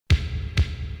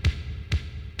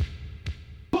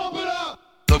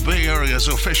Bay Area's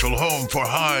official home for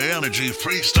high-energy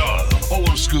freestyle,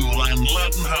 old school, and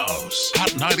Latin house. Hot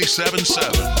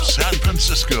 97.7, San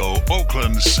Francisco,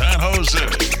 Oakland, San Jose.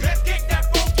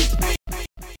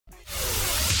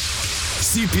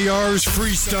 CPR's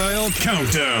Freestyle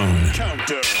Countdown.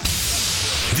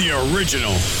 The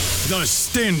original, the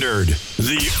standard,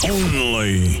 the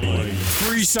only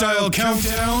freestyle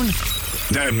countdown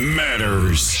that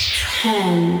matters.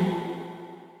 10.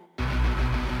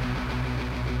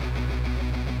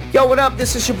 Yo, what up?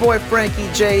 This is your boy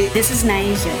Frankie J. This is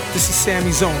Naija. This is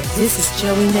Sammy Zone. This is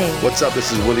Joey May. What's up?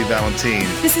 This is Willie Valentine.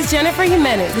 This is Jennifer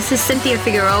Jimenez. This is Cynthia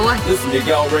Figueroa. This is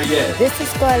Miguel Reyes. This is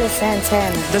Scarlett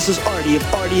Santana. This is Artie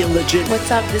of Artie and Legit.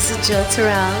 What's up? This is Jill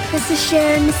Terrell. This is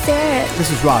Sharon Sarah.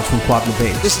 This is Raj from Quadra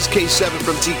Bass. This is K7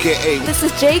 from TKA. This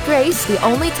is Jay Grace. The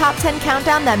only top 10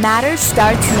 countdown that matters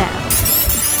starts now.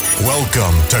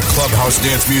 Welcome to Clubhouse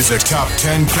Dance Music Top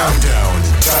 10 Countdown.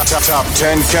 Top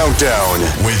 10 Countdown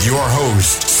with your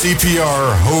host,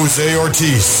 CPR Jose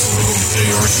Ortiz.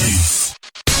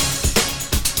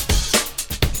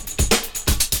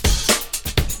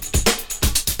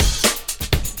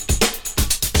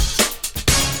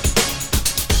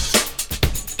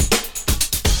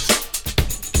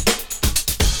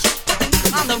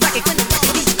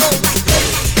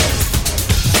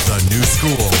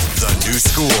 The new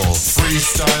school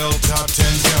freestyle top 10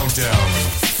 countdown.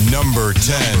 Number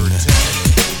 10.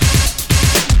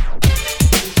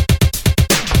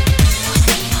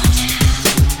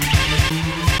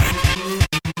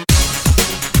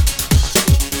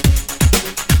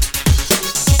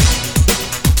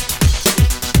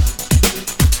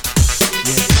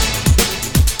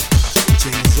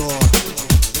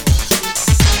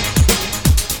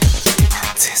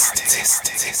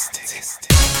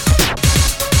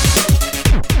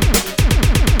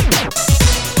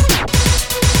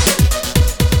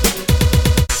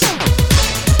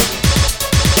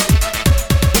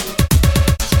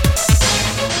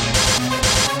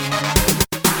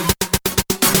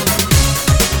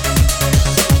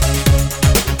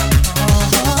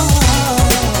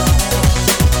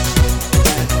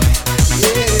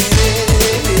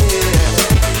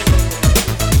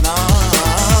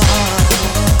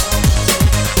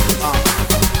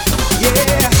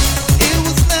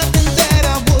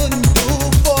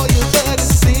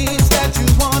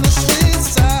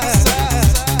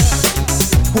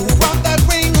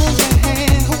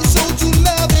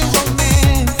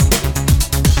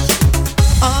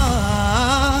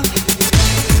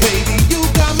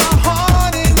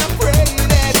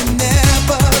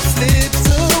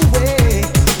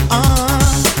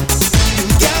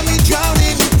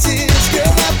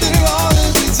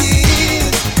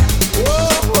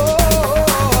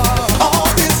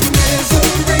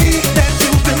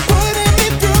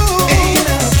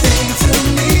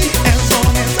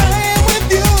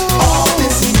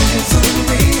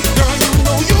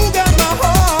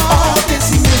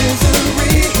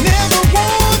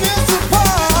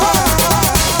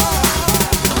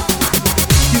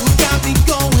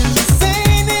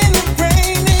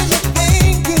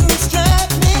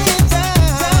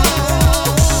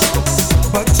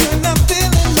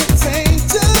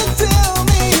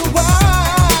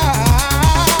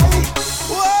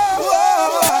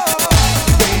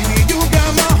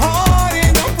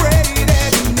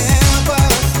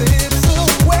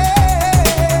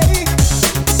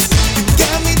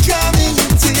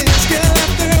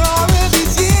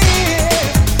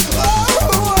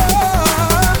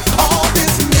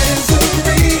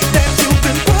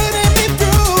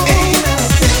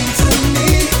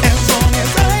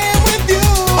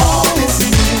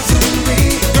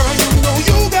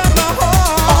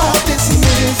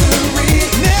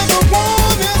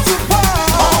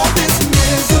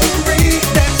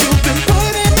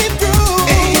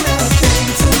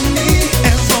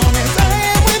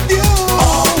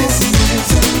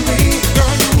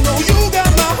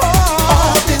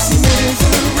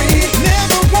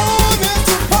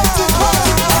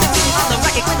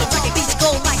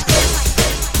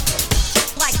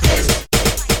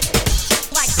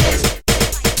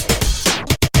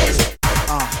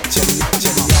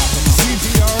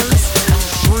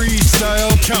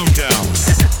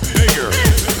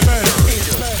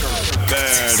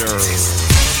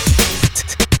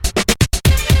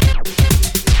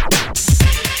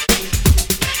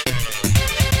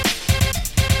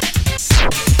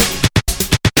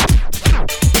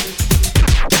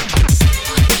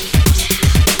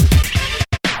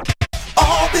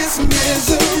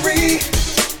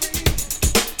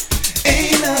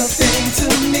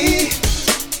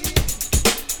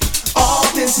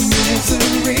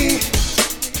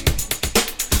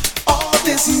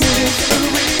 this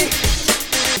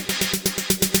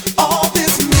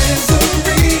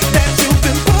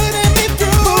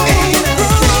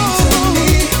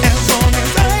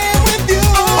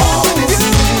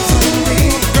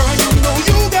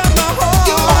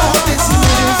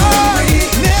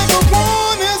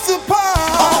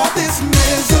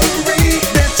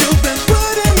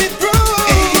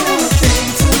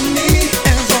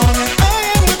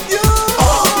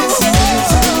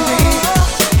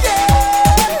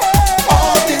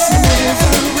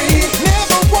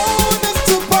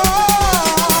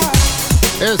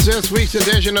This week's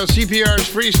edition of CPR's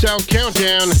Freestyle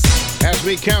Countdown. As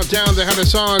we count down the 100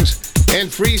 songs in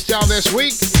freestyle this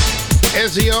week,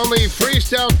 is the only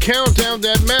freestyle countdown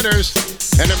that matters.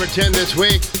 At number 10 this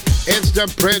week, it's the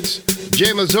Prince,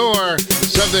 Jay Lazor.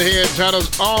 Something here entitled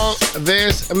All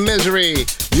This Misery.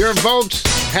 Your votes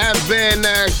have been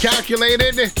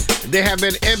calculated, they have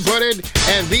been inputted,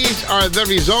 and these are the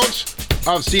results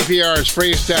of CPR's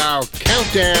Freestyle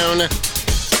Countdown.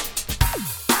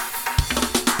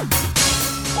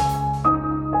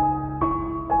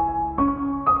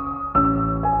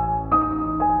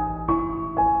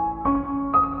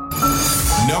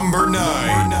 Number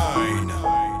 9.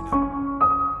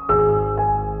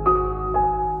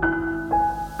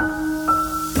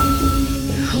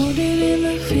 Holding in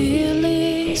the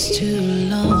feelings too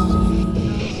long,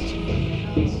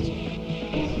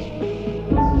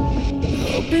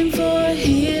 hoping for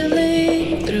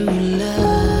healing through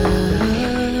love,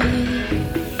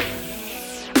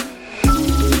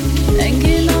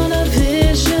 hanging on a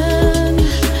vision,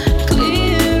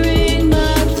 clearing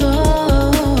my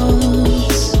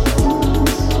thoughts.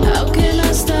 How can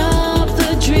I stop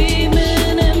the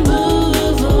dreaming and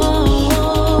move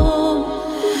on?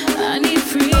 I need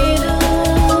freedom.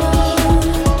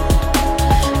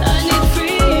 I need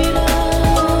freedom.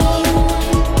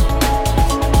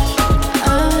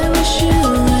 I wish you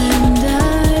and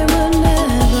I would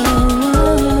never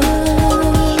want.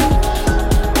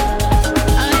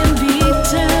 I am beat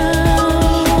down.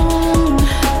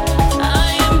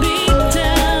 I am beat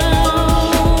down.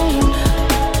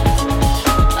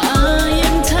 I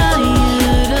am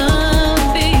tired of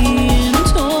being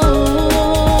torn.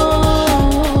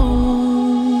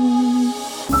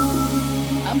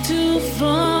 I'm too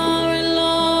far and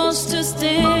lost to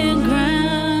stand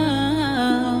ground.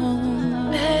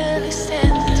 Barely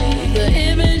standing. The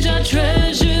image I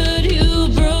treasured, you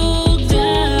broke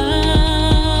down.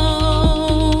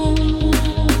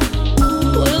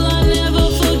 Will I never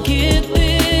forget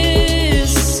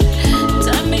this?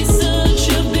 Time made such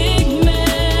a big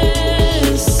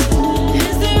mess.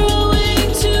 Is there a way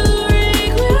to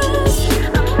regress?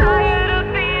 I'm tired of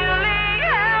feeling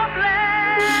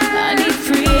helpless. I need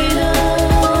freedom.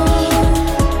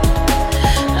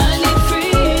 I need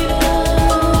freedom.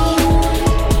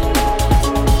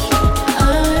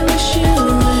 I wish you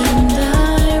and I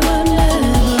would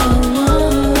never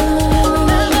want.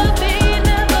 Never be,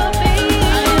 never be.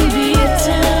 I am beat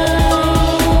down.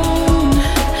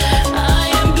 I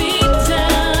am beat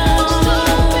down. So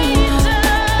beat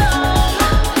down.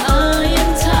 I am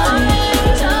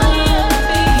tired of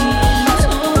being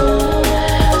torn.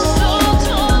 So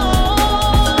torn.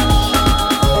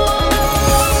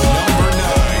 Number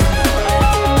 9.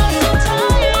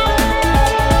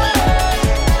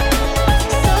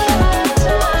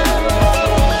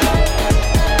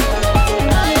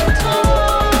 So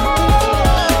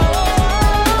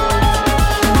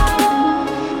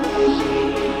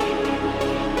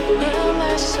will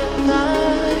I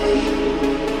survive?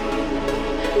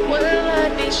 Will I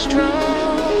be strong?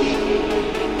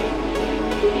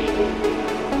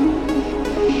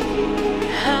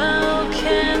 How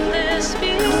can this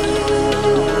be?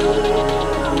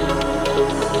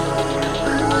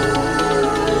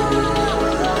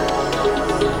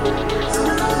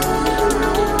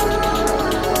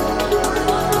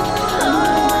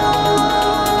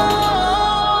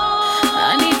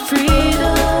 I need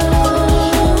freedom.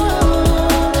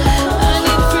 I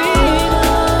need freedom.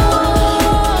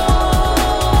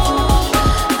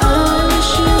 I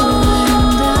wish you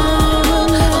and I would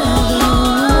never want.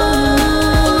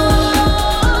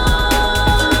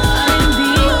 I am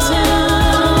beat down.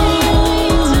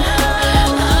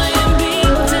 I am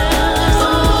beat down.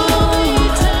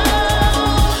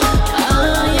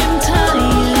 I am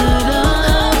tired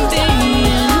of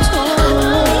being torn.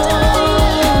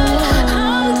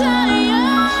 I'm tired.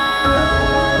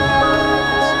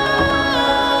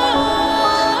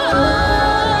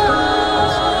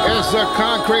 It's the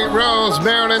Concrete Rose,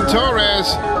 Marilyn Torres.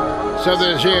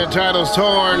 Something here titles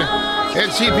Torn.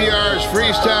 It's CPR's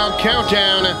Freestyle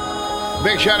Countdown.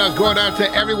 Big shout out going out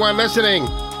to everyone listening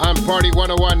on Party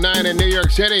 101.9 in New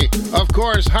York City. Of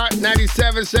course, Hot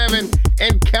 97.7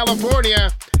 in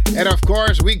California. And of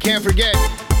course, we can't forget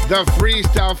the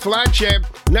Freestyle flagship,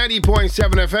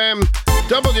 90.7 FM,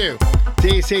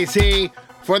 WTCC.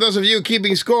 For those of you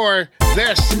keeping score,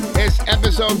 this is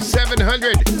episode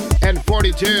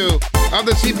 742 of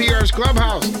the CPR's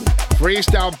Clubhouse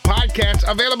Freestyle Podcast,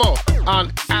 available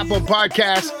on Apple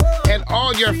Podcasts and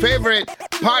all your favorite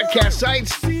podcast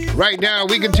sites. Right now,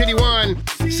 we continue on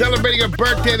celebrating a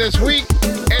birthday this week.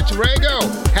 It's Rego.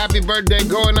 Happy birthday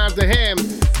going out to him.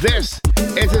 This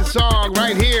is his song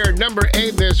right here, number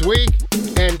 8 this week.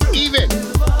 And even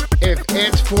if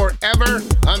it's forever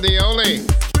on the only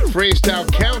Freestyle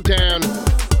Countdown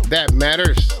that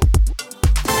matters.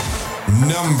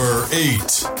 Number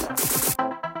 8.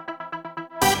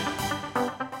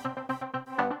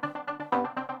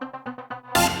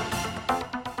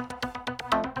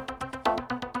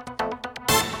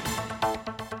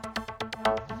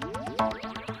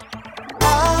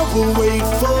 I will wait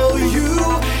for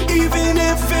you, even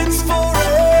if it's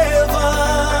forever.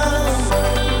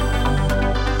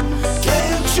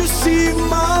 Can't you see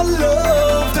my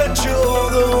love, that you're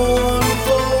the one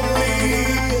for me?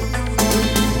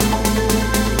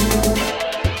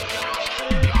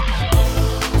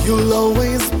 You'll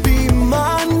always be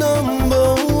my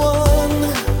number one.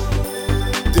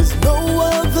 There's no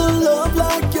other love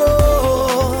like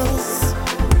yours.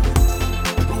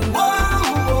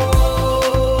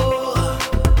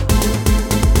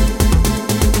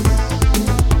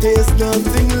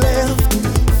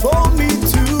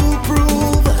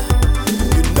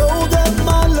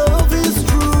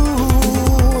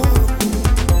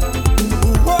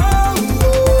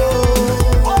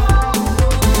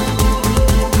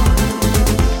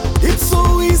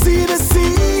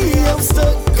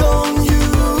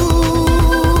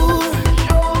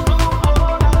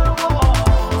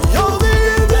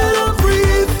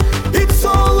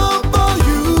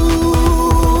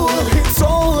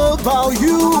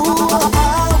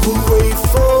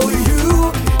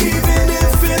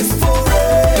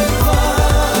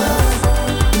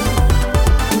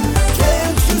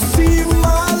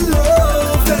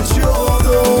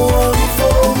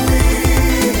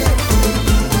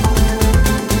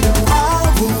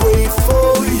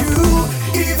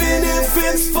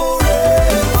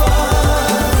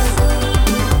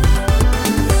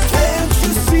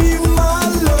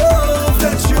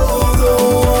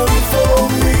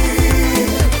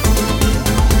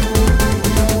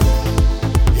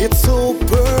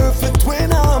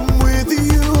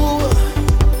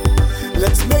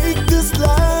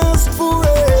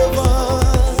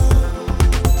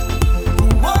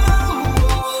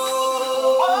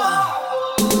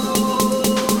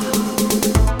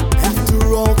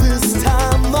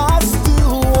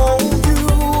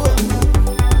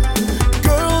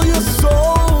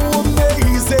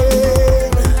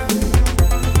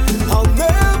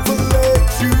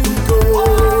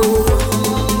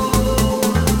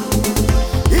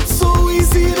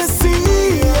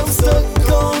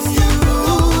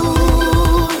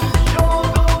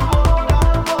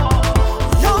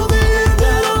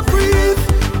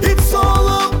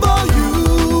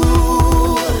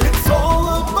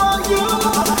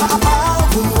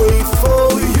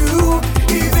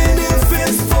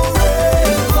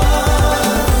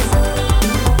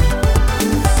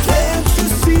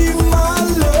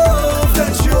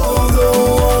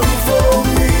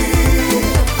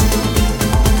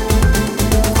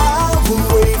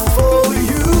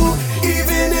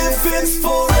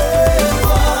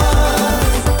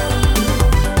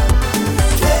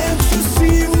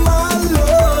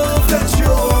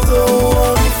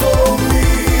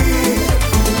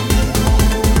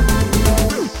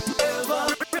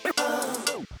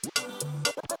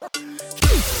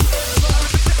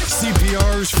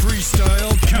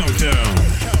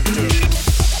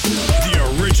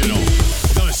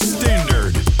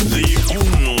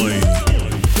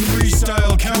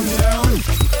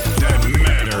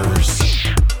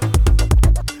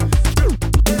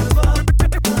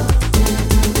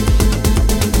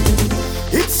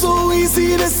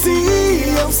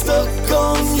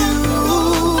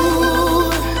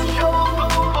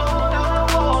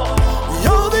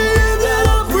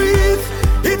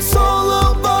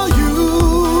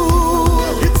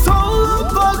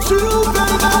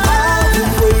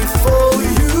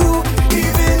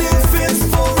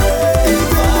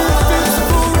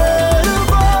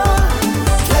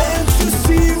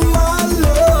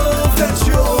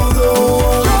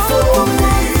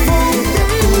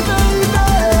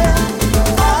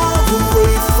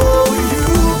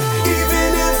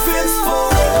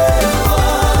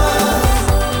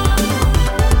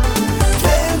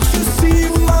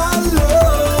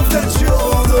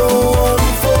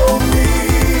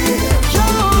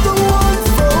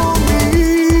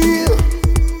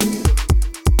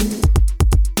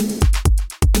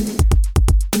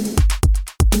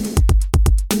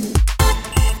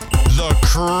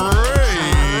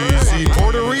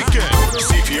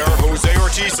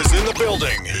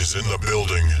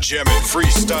 Jamming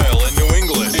freestyle in New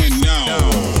England. And now,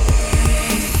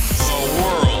 the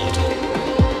world.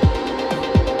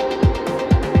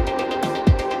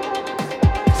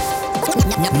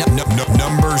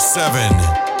 Number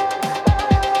 7.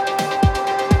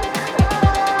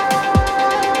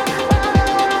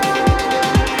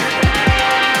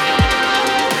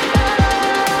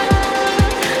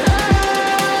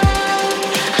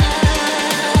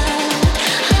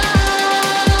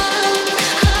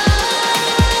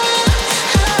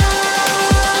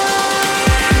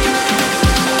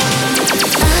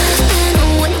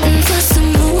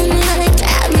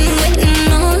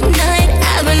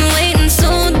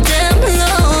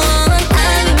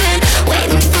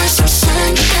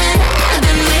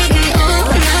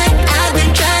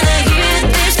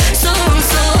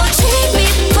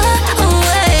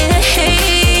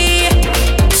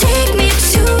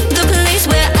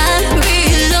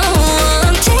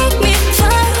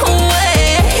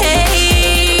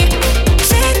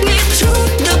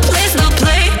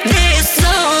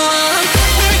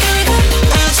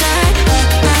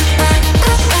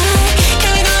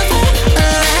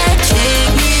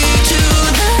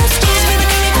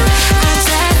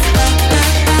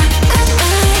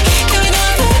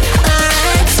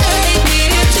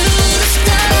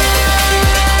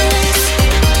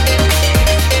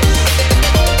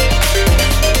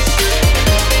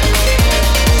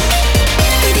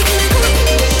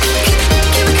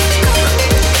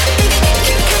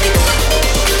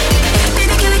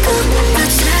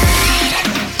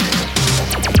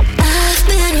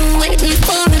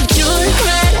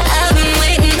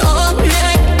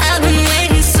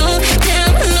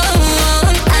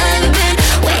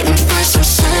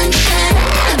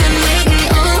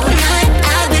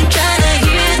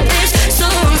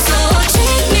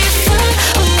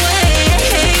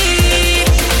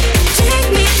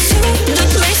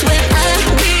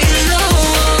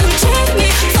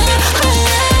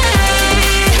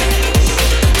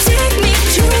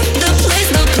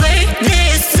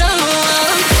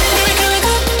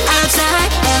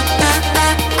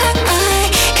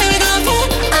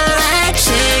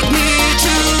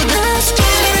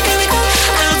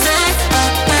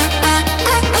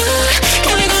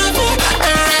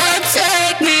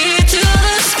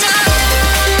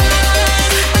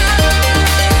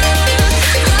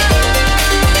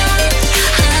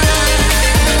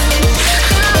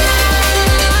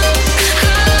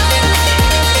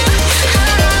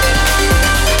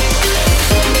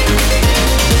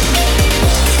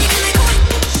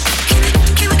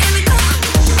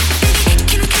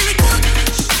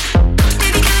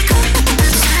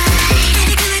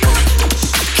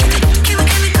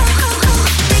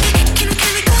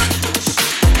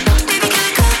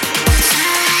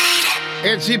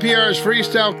 CPR's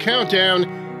Freestyle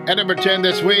Countdown at number 10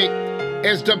 this week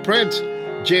is The Prince,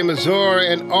 Jay Mazur,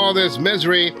 and All This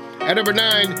Misery. At number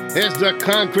 9 is The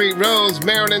Concrete Rose,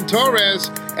 Marilyn Torres,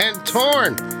 and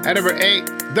Torn. At number 8,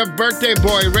 The Birthday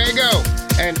Boy, Rego,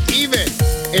 and Even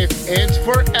If It's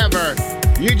Forever.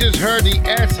 You just heard the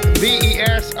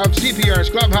SVES of CPR's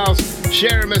Clubhouse,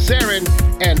 Sharon Massarin,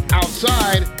 and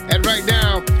Outside. And right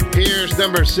now, here's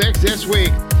number 6 this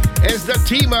week is the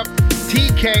Team Up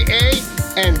TKA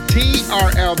and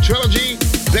TRL Trilogy.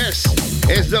 This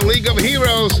is the League of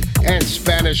Heroes and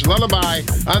Spanish Lullaby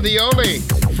on the only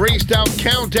freestyle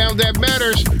countdown that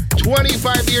matters.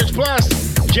 25 years plus,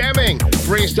 jamming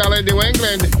freestyle in New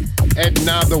England, and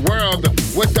now the world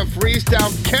with the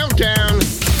Freestyle Countdown.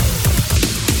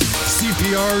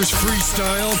 CPR's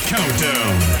Freestyle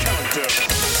Countdown.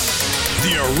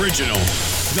 The original,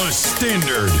 the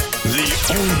standard, the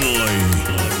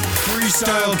only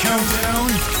freestyle countdown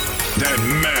that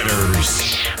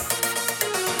matters.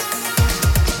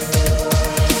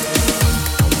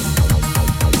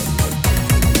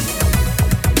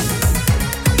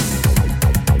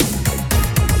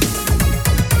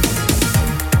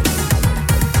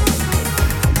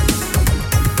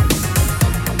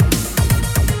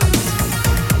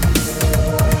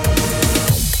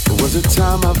 There was a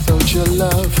time I felt your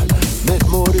love meant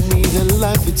more to me than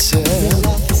life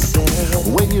itself.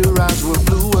 When your eyes were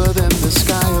bluer than the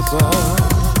sky above,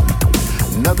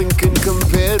 nothing can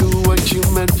compare to what you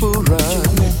meant for us.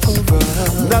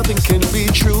 Nothing can be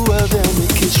truer than a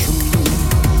kiss from you.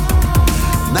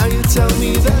 Now you tell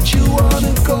me that you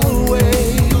wanna go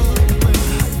away,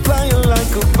 flying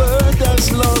like a bird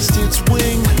that's lost its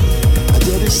wing. I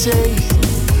dare to say,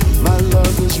 my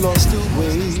love has lost her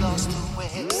way.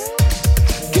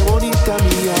 Qué bonita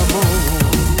mi amor.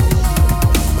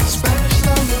 Spanish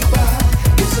lullaby,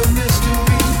 it's a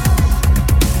mystery.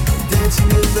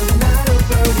 Dancing in the night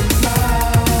of early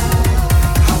light.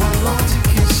 How I long to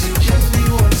kiss you.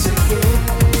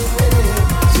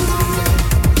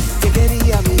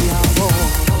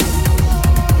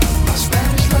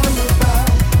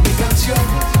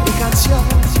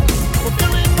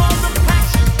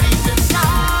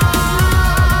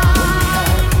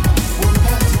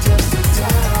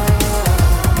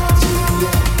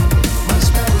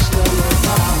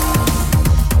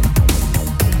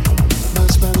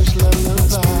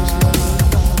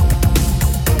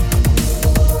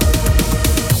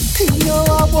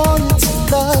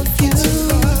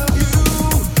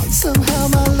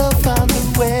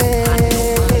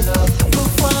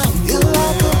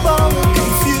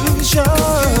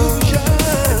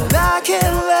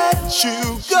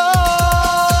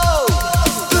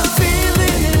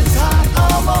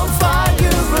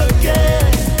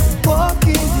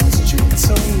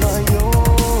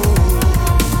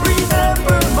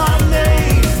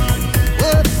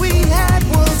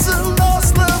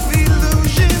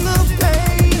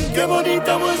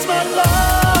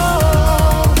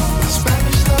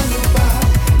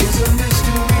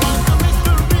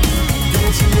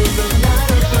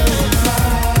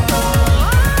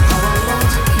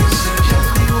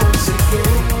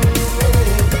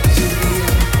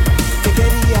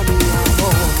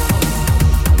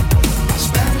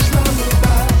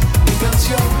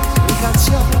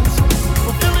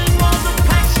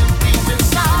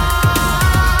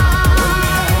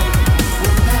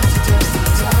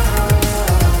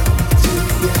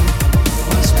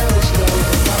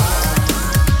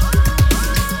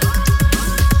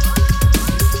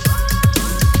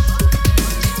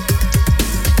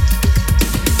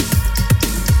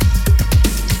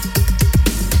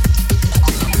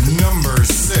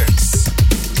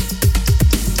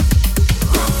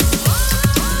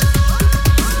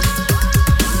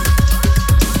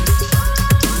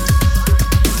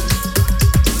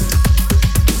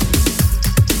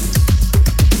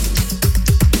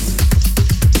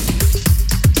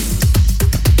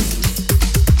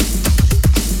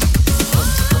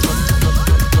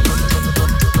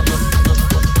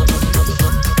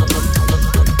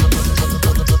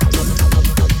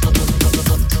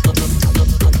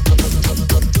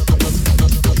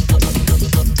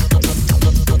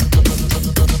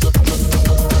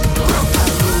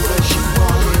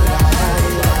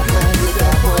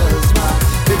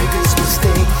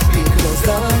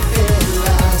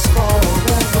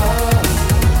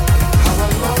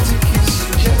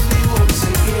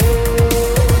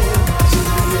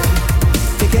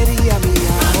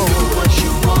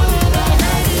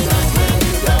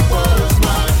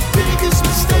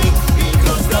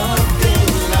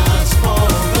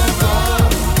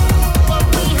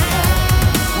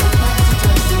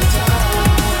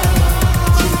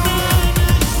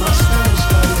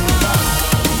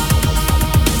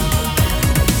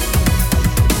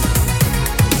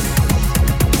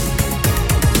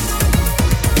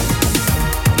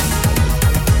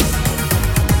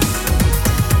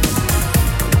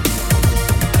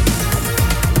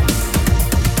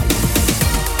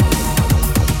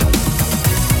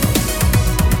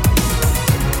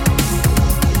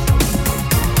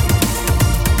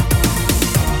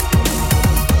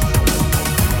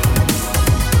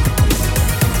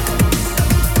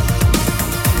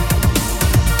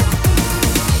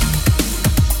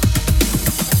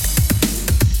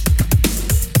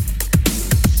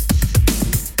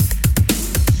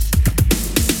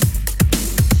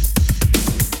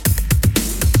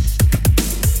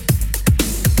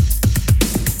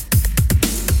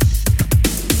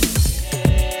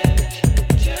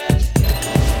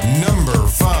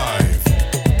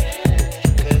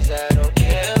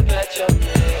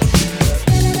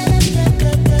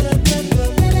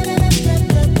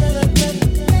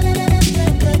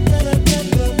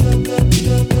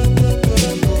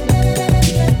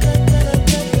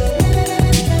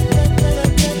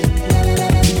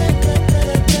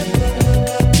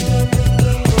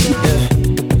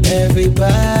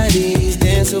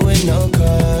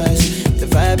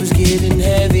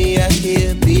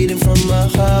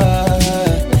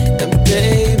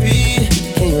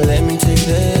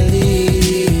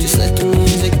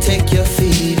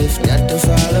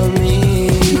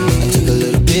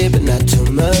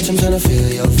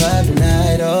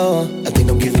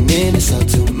 giving in, it's all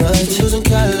too much. Losing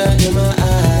color in my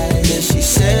eyes. Then she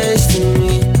says to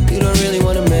me, you don't really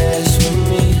wanna mess with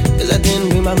me, 'cause I didn't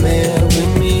bring my man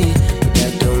with me. But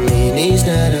that don't mean he's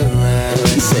not around.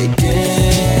 I say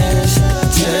dance,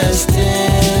 just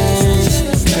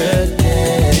dance, girl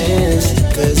dance,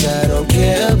 'cause I don't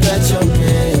care about your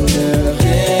man, girl.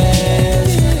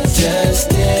 Dance, just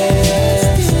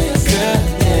dance, girl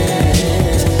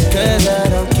dance, 'cause I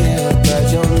don't care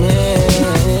about your man.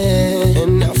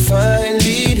 And now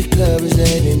finally the club is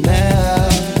letting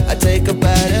out. I take her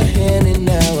by the hand and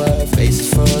now her face is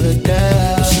full of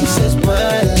doubt. She says,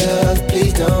 my love,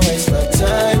 please don't waste my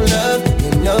time, love.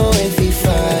 You know if he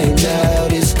finds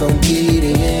out, it's gon' be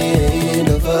the end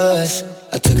of us.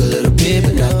 I took a little bit,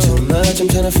 but not too much. I'm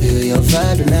tryna feel your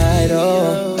vibe tonight,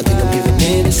 oh. I think I'm giving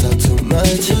in, it's all too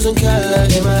much. Losing color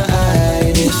in my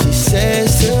eye. Then she says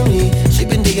to me, she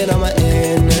been digging all my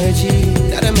energy.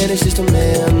 Not a minute, it's just a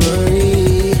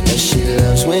memory. And she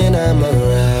loves when I'm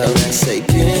around. I say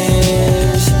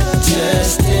dance,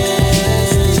 just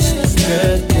dance,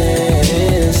 girl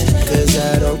dance, 'cause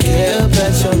I don't care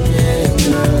about your man,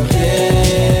 girl.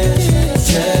 Dance,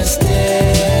 just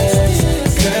dance,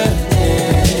 girl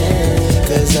dance,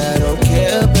 'cause I don't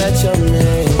care about your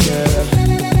man, girl.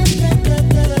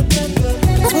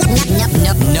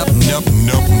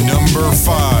 Number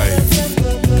 5.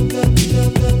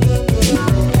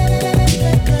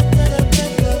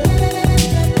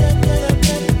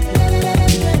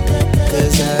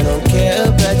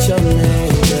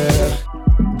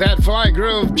 That Fly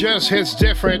Groove just hits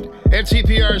different. It's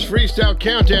CPR's Freestyle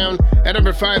Countdown. At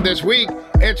number 5 this week,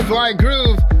 it's Fly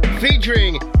Groove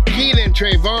featuring Keelan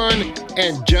Trayvon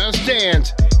and Just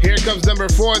Dance. Here comes number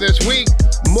 4 this week.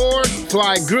 More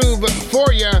Fly Groove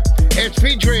for ya. It's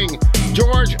featuring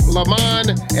George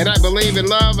Lamond and I Believe in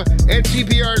Love. It's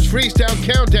CPR's Freestyle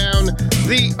Countdown,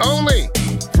 the only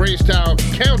Freestyle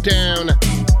Countdown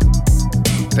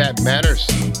that matters.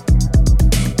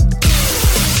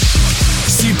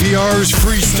 CPR's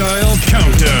Freestyle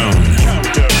Countdown.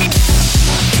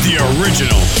 The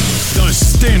original, the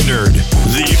standard,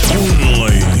 the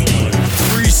only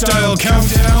Freestyle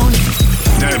Countdown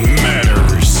that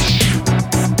matters.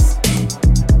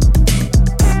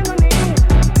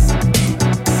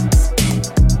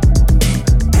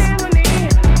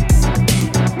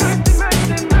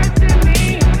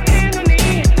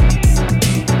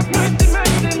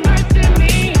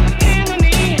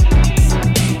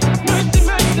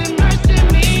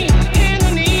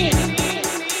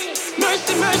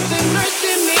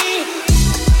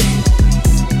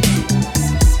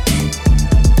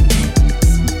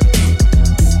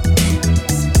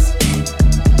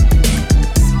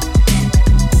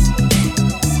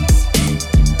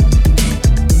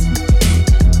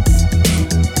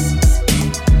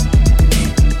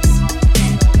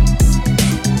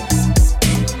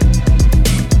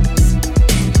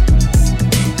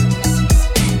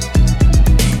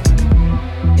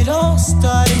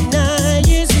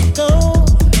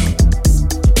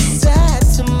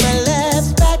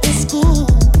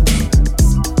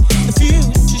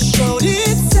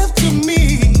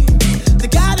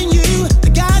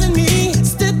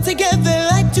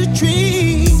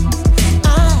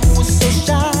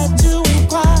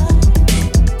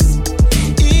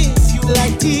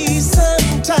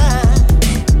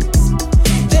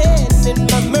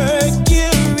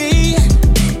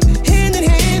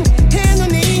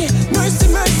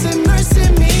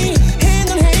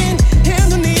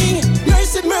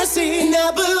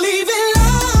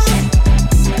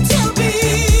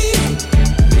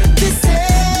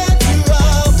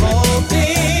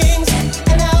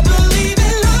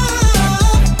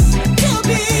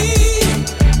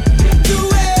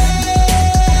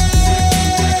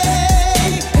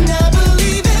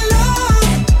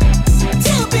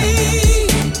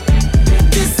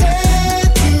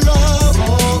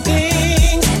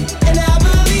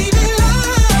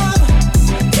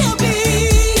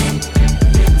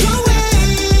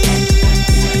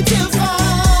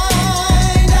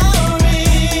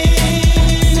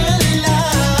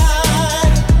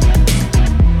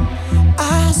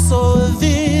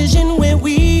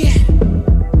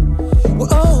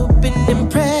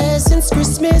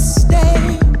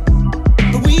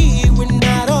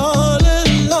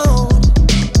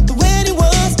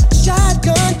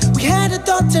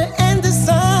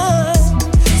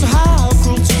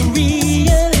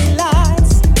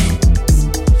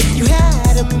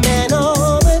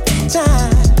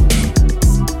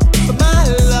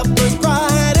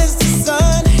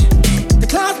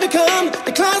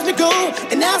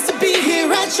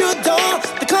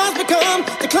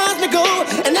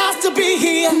 and I still be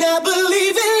here. And I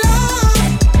believe in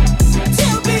love.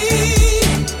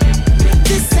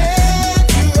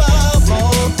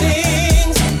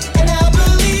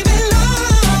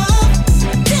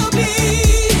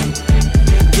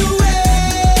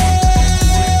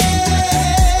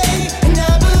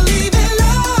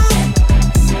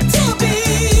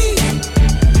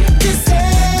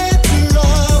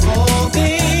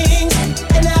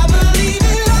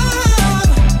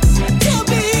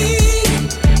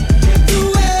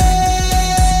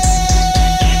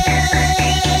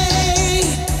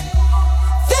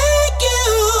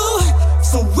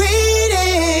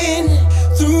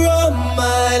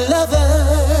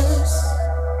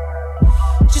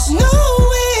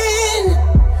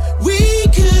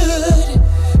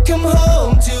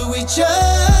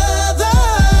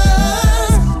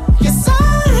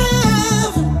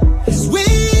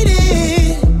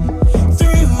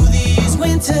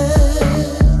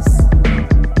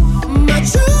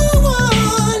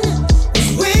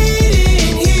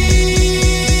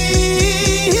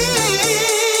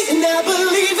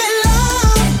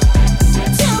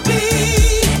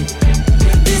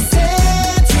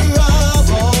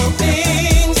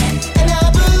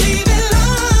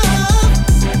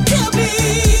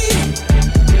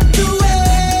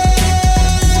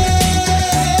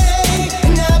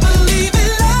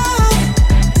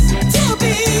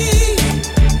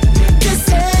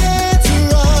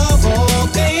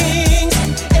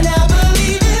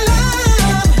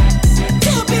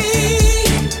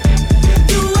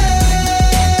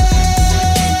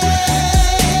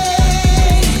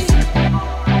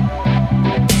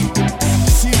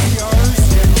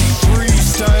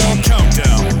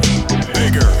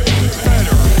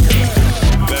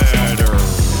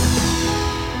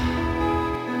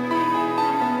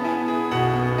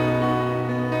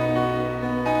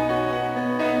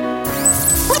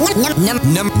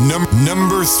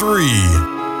 Number 3.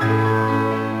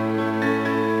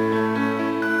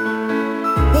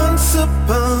 Once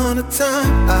upon a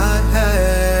time I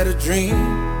had a dream.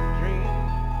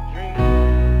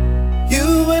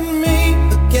 You and me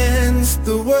against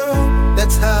the world,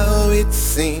 that's how it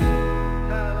seemed.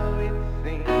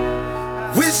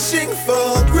 Wishing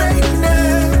for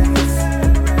greatness,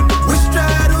 we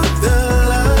straddled the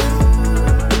line,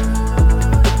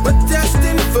 but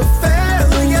destined for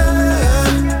failure,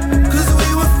 'cause we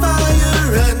were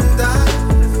fire and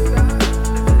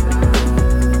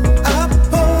I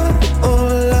poured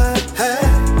all I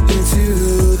had into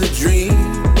the dream.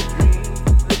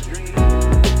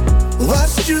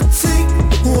 Watched you take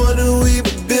what we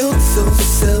built so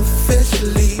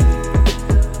selfishly.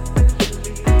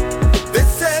 They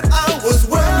said I was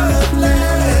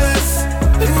worthless,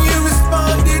 and you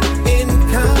responded in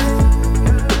kind.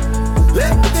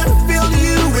 Let them fill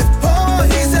you with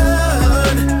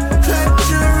poison,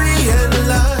 treachery and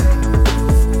lies.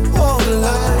 All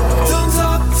lies. Don't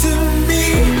talk to me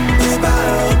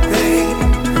about pain.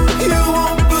 You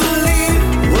won't believe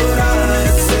what I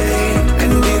say,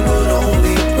 and it would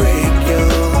only break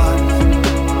your heart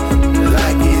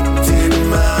like it did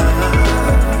mine.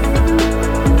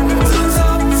 Don't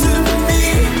talk to me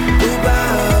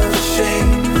about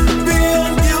shame.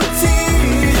 Being guilty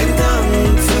and I'm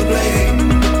to blame,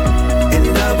 and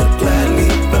I would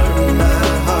gladly burn my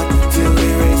heart to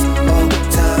erase all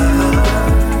time.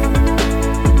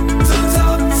 Don't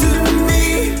talk to me.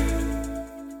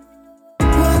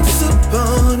 Once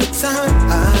upon a time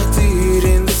I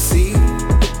didn't see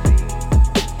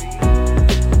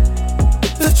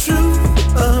the truth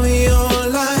of your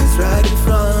lies right in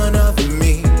front of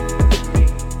me.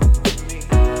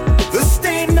 The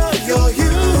stain of your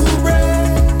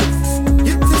hubris,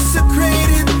 you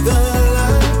desecrated the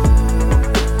light.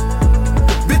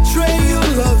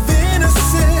 Betrayal of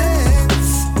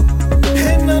innocence,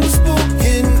 and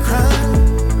unspoken crime.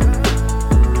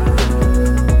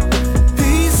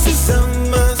 Pieces of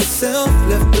myself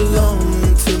left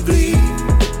alone to bleed.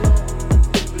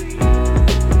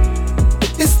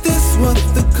 Is this what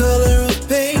the color of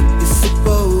pain is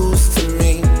supposed to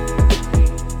mean?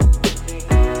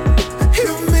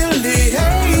 Humiliation,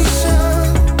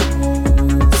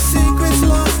 secrets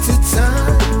lost to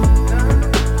time,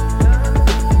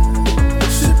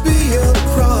 should be a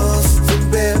cross to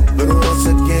bear, but once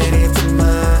again it's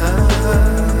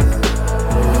mine.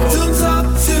 Don't talk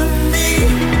to me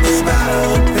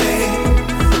about pain.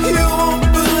 You won't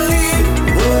believe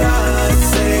what I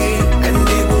say, and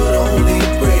it would only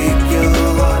break your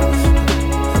heart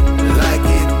like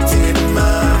it did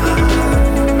mine.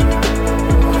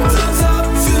 Don't talk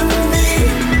to me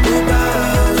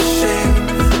about shame.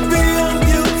 Being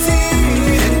guilty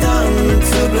and I'm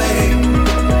to blame,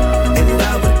 and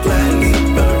I would gladly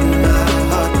burn my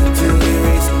heart to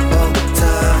erase all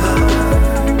time.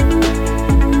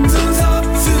 Don't talk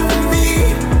to me.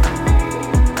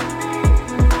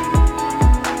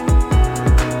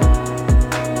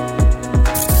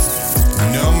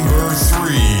 Number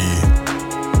 3.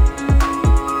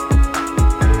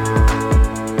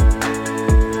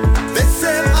 They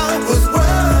said I was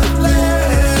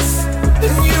worthless,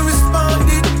 and you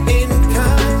responded in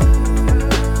kind.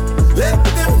 Let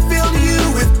them fill you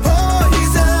with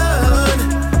poison,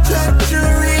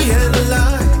 treachery and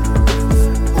lies.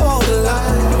 All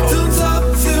lies. Don't talk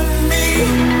to me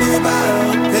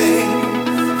about pain.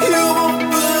 You won't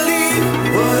believe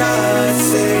what I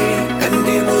say, and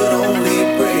it would only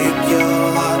break your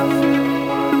heart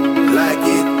like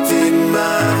it did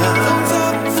mine. Don't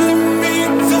talk to me,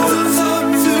 don't talk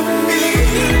to me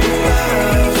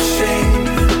about shame.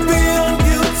 Being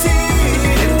guilty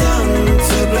and I'm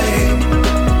to blame,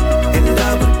 and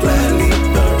I would gladly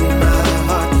burn my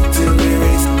heart to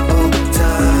erase all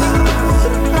time.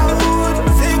 I would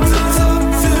take to talk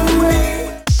to me.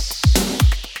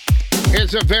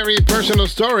 It's a very personal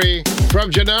story from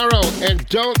Gennaro and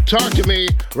Don't Talk to Me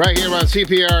right here on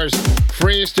CPR's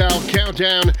Freestyle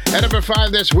Countdown. At number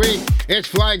 5 this week, it's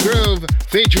Fly Groove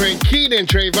featuring Keaton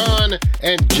Trayvon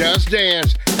and Just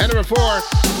Dance. At number 4,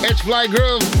 it's Fly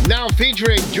Groove now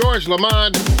featuring George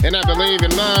Lamond and I Believe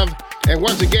in Love. And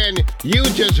once again, you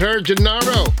just heard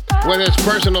Gennaro with his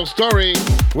personal story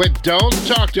with Don't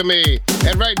Talk to Me.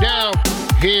 And right now,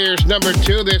 here's number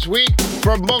 2 this week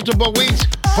for multiple weeks,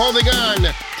 holding on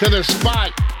to the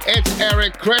spot. It's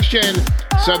Eric Christian,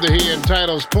 something he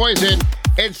entitles Poison.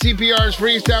 It's CPR's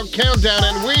Freestyle Countdown,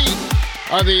 and we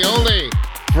are the only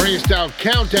Freestyle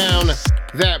Countdown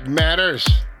that matters.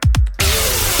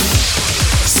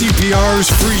 CPR's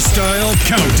Freestyle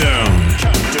Countdown.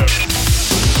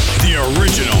 The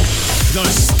original The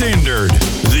standard,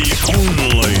 the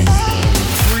only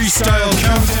freestyle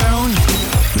countdown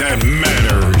that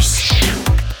matters.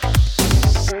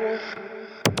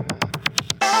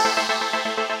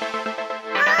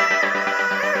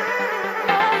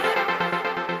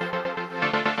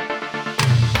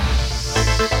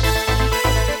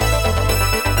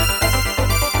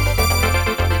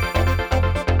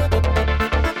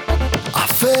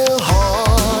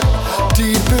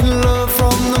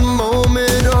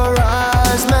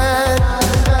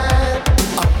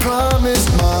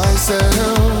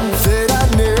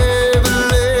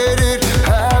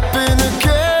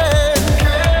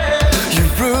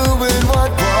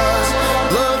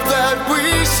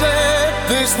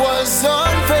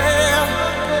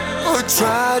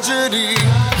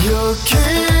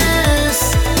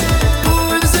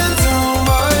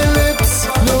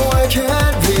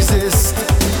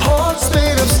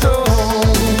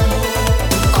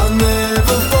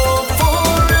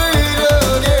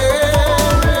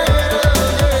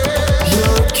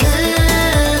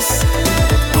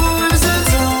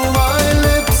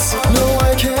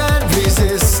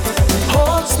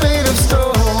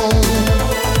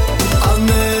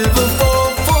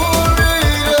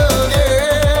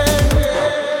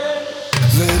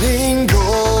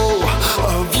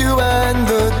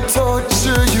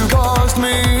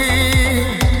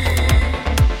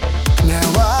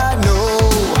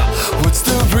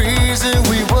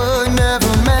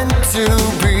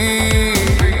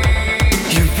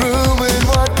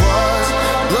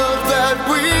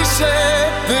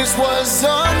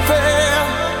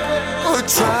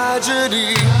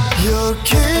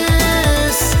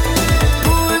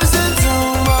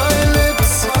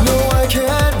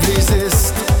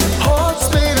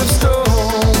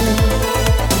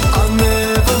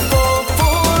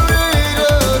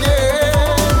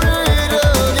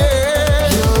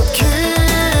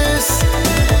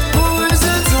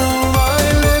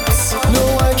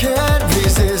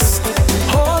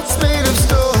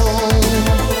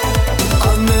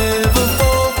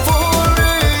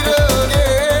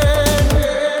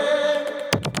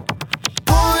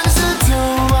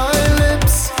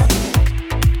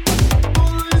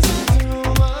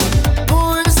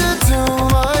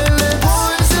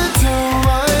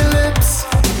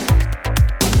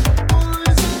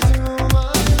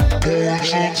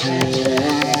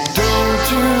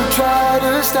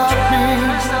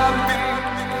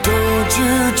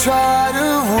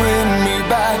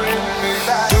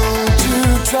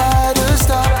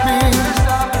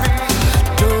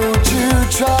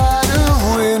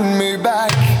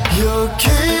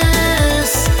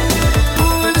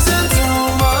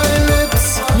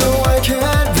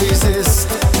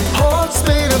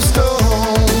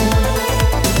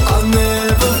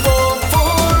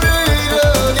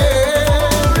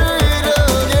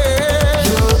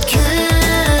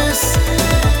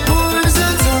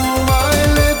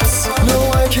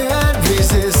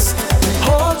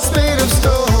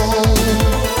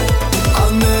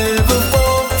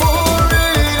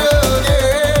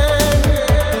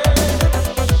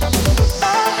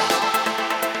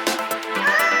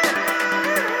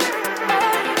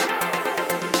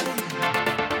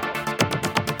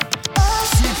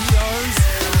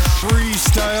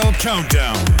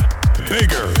 Countdown.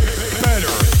 Bigger, better,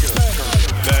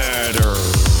 better.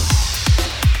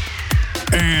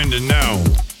 And now,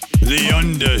 the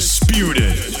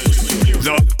undisputed,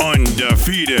 the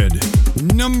undefeated,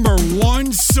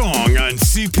 #1 song on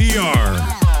CPR.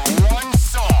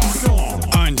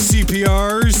 On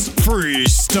CPR's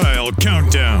Freestyle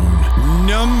Countdown.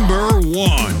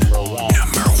 #1.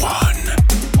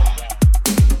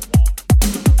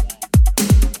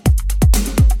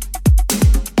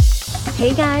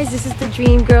 Hey guys, this is the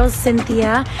Dream Girl,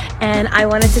 Cynthia, and I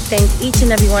wanted to thank each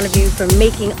and every one of you for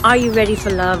making Are You Ready for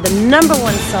Love the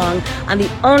 #1 song on the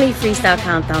only freestyle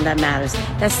countdown that matters.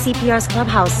 That's CPR's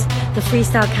Clubhouse, the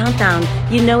Freestyle Countdown.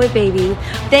 You know it, baby.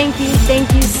 Thank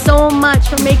you so much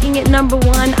for making it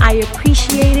 #1. I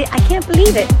appreciate it. I can't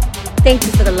believe it. Thank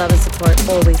you for the love and support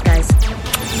always, guys.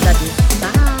 Love you.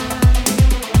 Bye.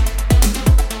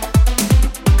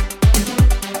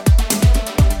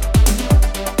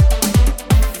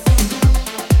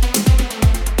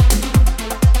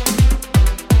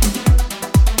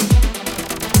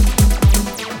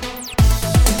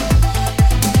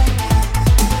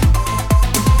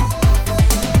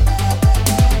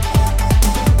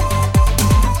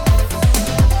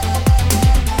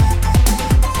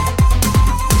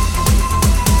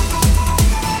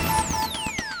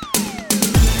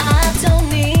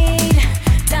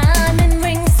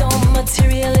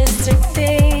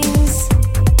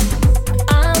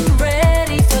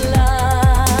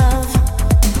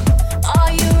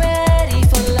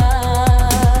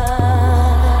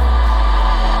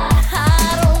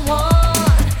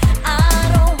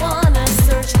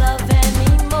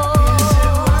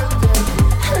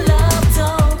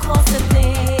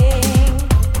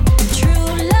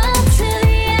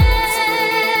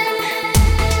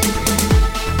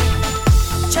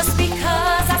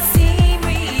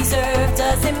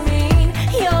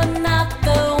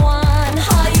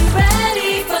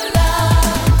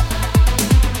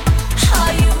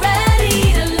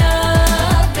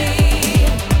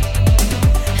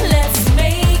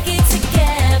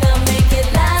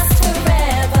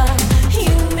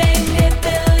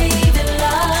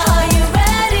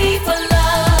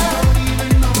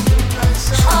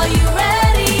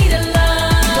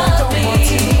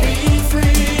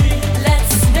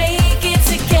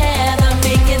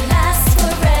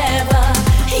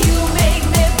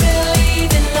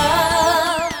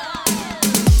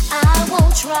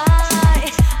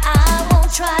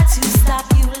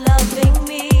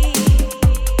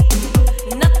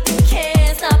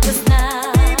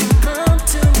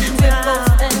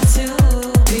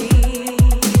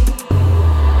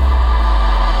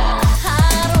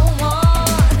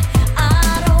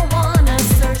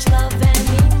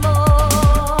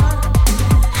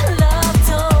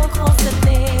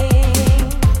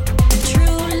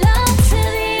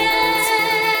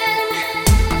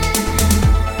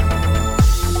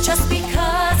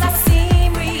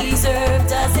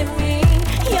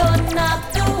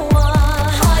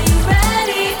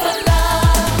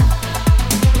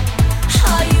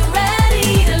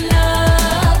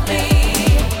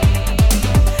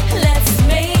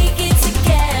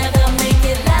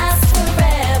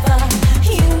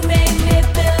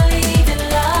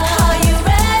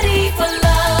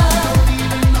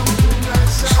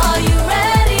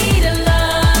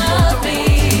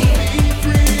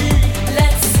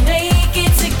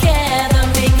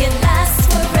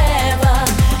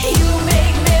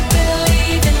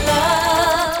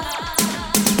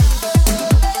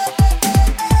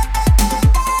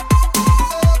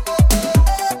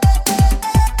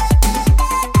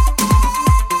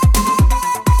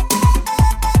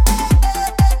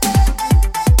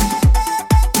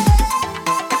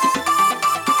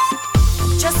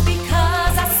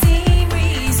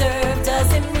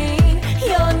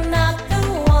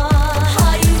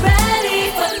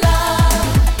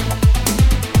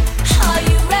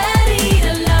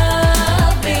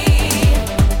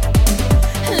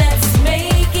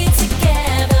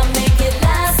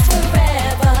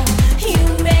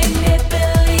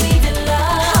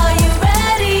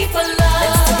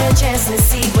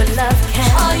 what love can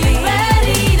be? Are you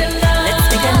ready to love? Let's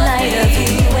make a night of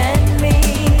you and me.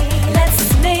 Let's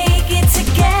make it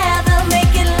together,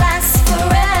 make it last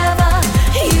forever.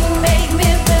 You make me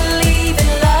believe in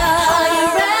love. Are you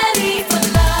ready for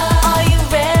love? Are you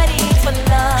ready for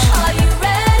love? Are you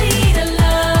ready to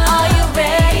love? Are you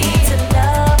ready to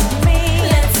love me?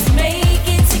 Let's make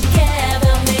it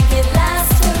together, make it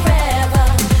last forever.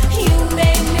 You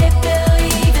make me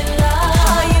believe in love.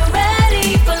 Are you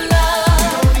ready for love?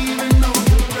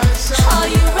 Are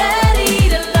you ready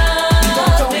to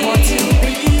love me? Want to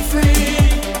be free.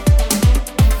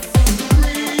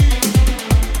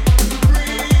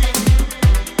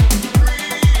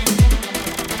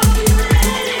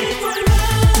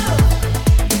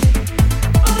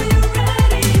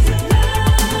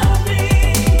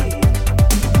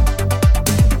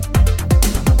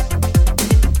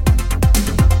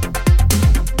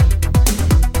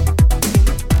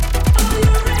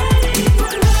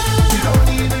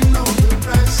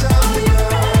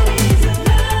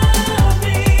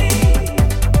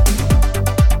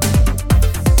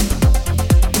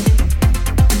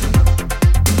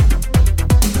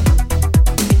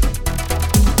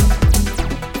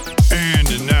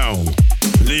 And now,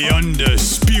 the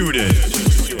undisputed,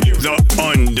 the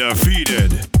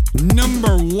undefeated,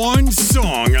 number one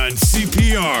song on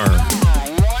CPR.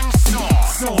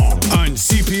 On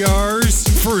CPR's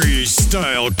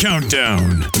Freestyle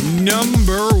Countdown.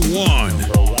 Number one.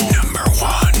 Number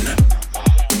one.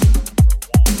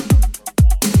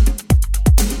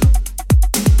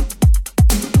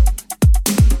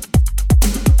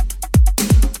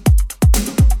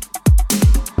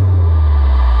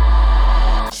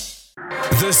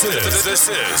 This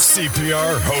is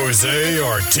CPR Jose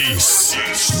Ortiz,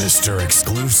 Mr.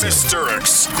 Exclusive.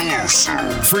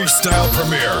 Freestyle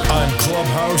premiere on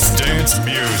Clubhouse Dance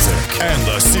Music and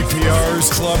the CPR's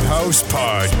Clubhouse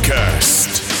Podcast.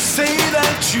 Say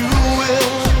that you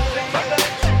will.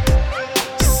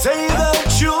 Say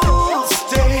that you'll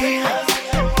stay.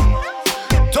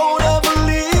 Don't ever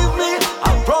leave me. I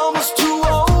promise to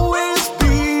always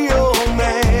be your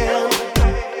man.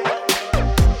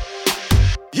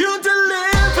 You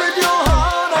delivered your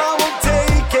heart, I will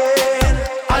take it.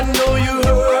 I know you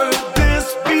heard this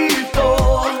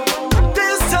before.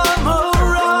 This time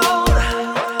around,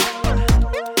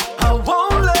 I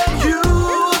won't let you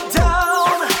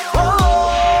down. Oh,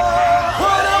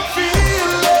 what I'm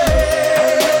feeling,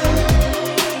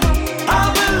 I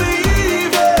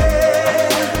believe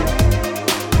it.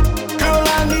 Girl,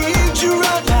 I need you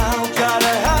right now.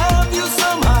 Gotta have you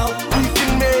somehow. We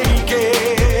can make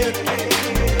it.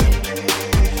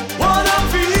 What I'm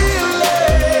feeling,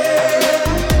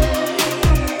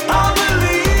 I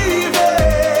believe it.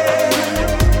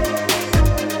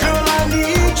 Girl, I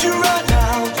need you right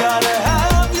now. Gotta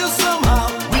have you somehow.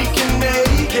 We can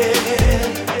make it.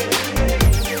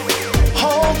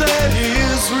 All that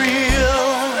is real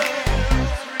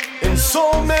in so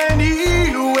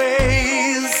many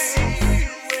ways.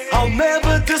 I'll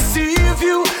never deceive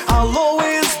you. I'll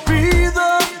always be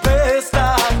the best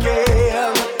I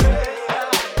can.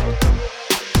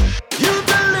 You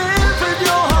delivered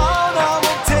your heart, I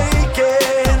will take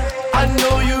it. I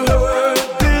know you heard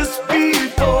this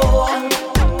before.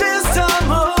 This time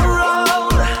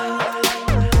around,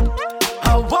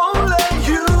 I won't let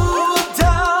you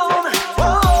down.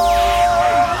 Oh,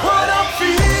 what I'm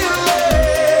feeling,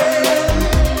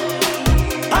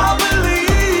 I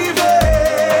believe it.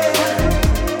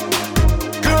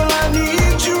 Girl, I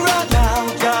need you right now.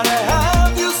 Gotta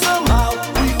have you somehow.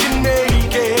 We can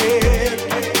make it.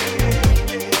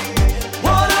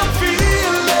 What I'm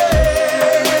feeling,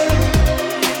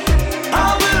 I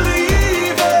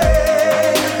believe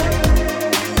it.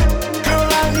 Girl,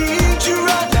 I need you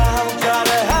right now.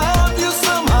 Gotta have you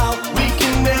somehow. We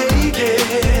can make it.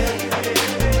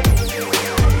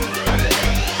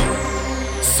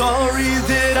 Sorry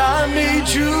that I made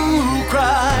you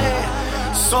cry.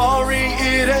 Sorry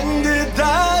it ended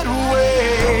that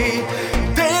way.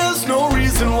 There's no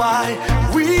reason why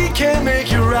we can't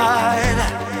make it right.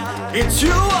 It's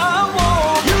you I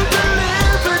want. You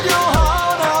delivered your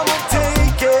heart, I will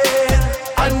take it.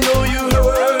 I know you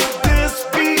heard this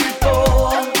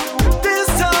before. This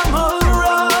time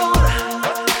around,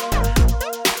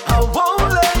 I won't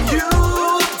let you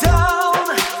down.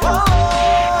 Oh,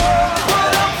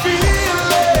 what I'm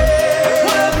feeling,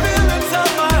 what I'm feeling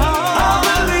inside my heart, I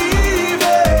believe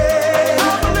it.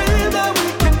 I believe that we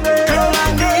can make it. Girl, I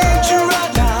need you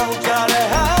right now. Gotta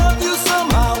have you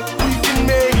somehow. We can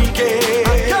make it.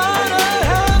 I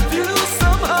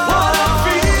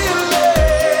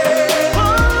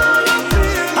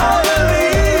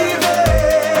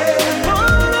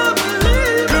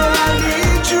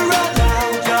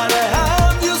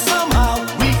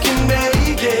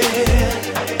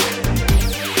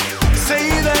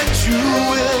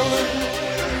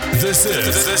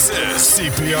This is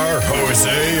CPR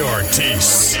Jose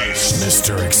Ortiz.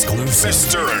 Mr. Exclusive.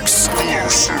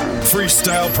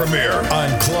 Freestyle premiere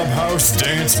on Clubhouse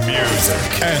Dance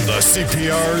Music and the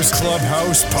CPR's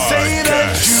Clubhouse Podcast. Say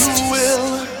that you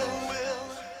will.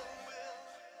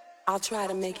 I'll try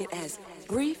to make it as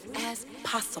brief as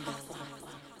possible.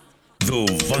 The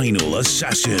Vinyl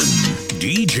Assassin,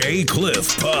 DJ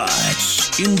Cliff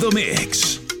Potts in the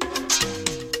mix.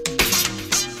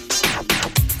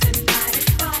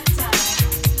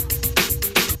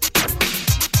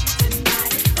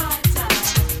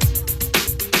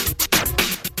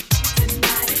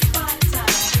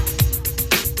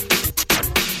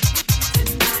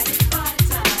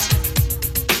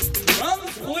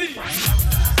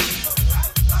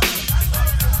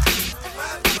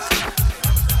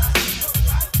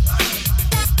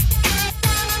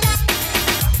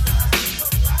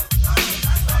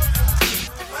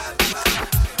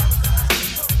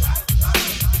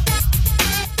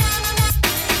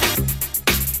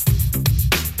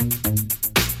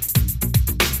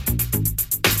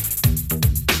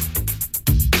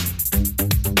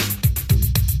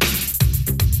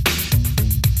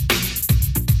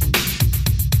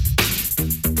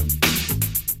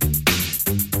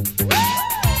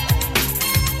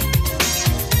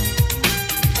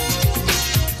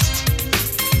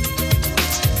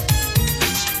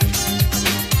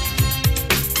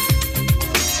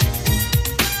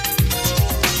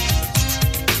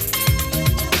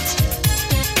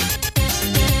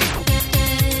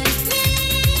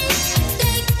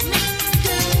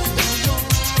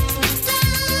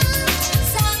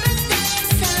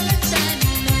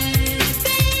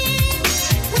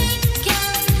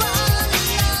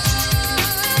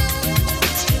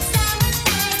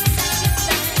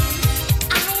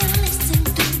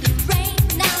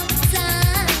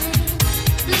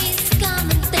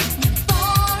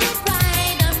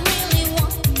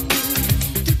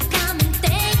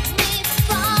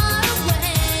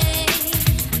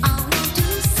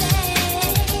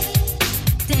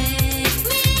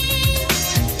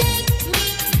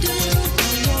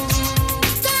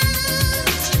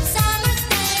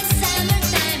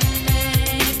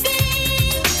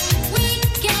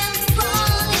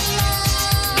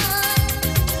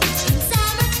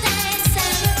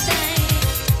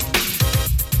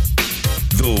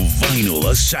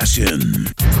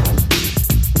 Assassin.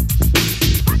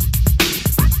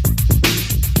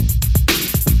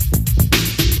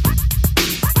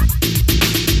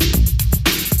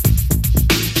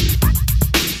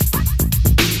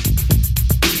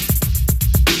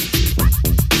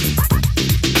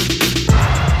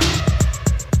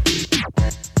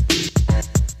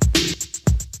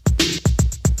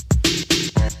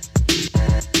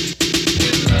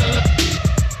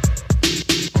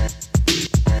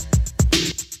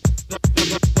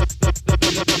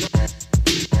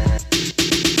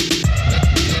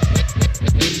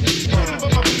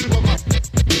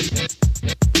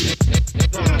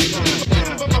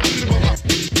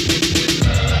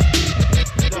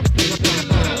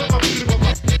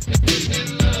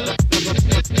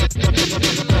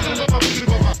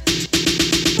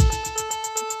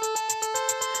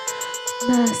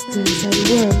 Masters at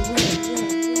work.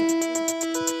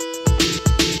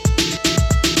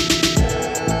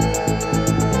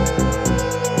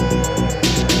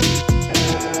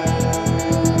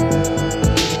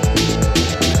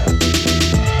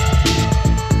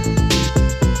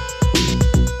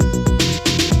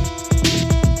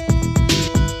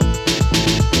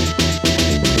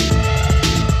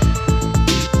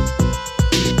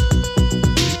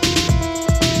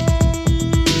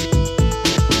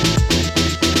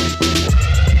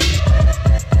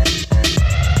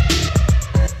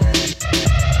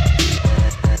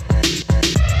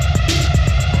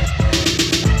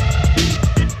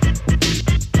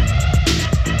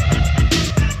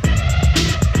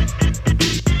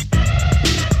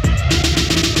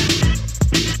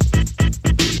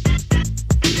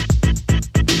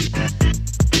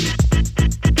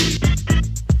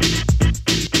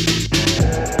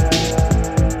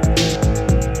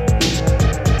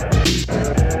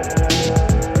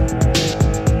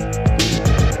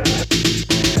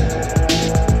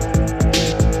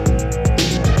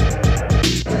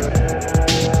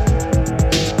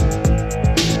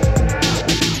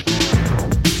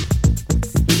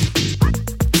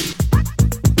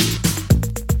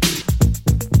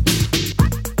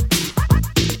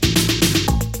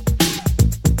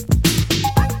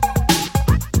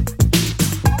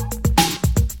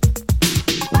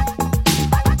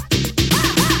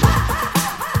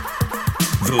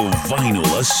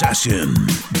 Vinyl Assassin,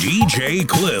 DJ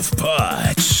Cliff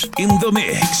Potts in the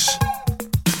mix.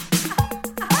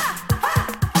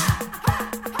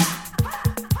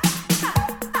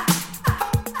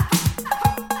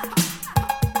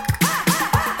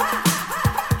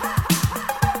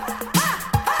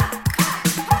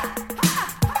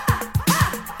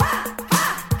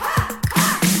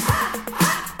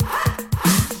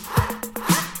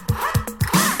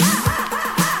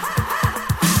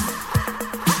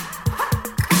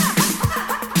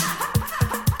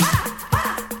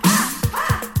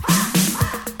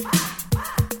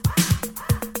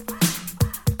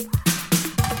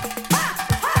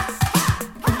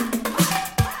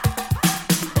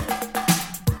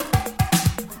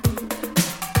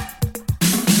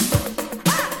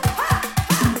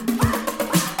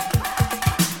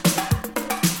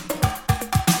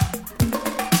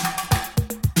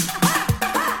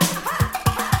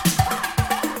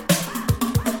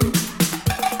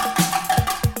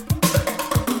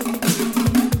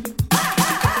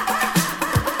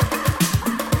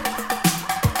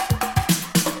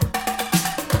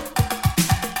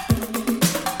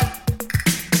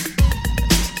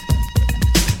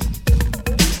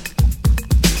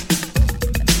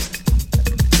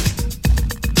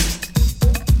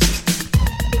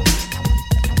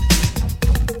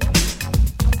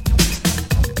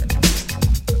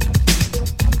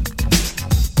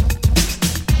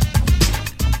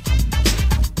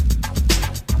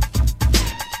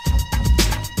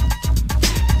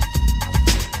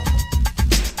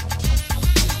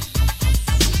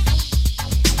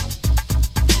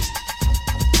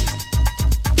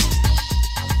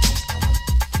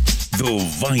 The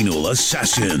Vinyl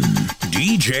Assassin.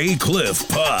 DJ Cliff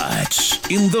Potts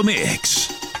in the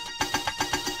mix.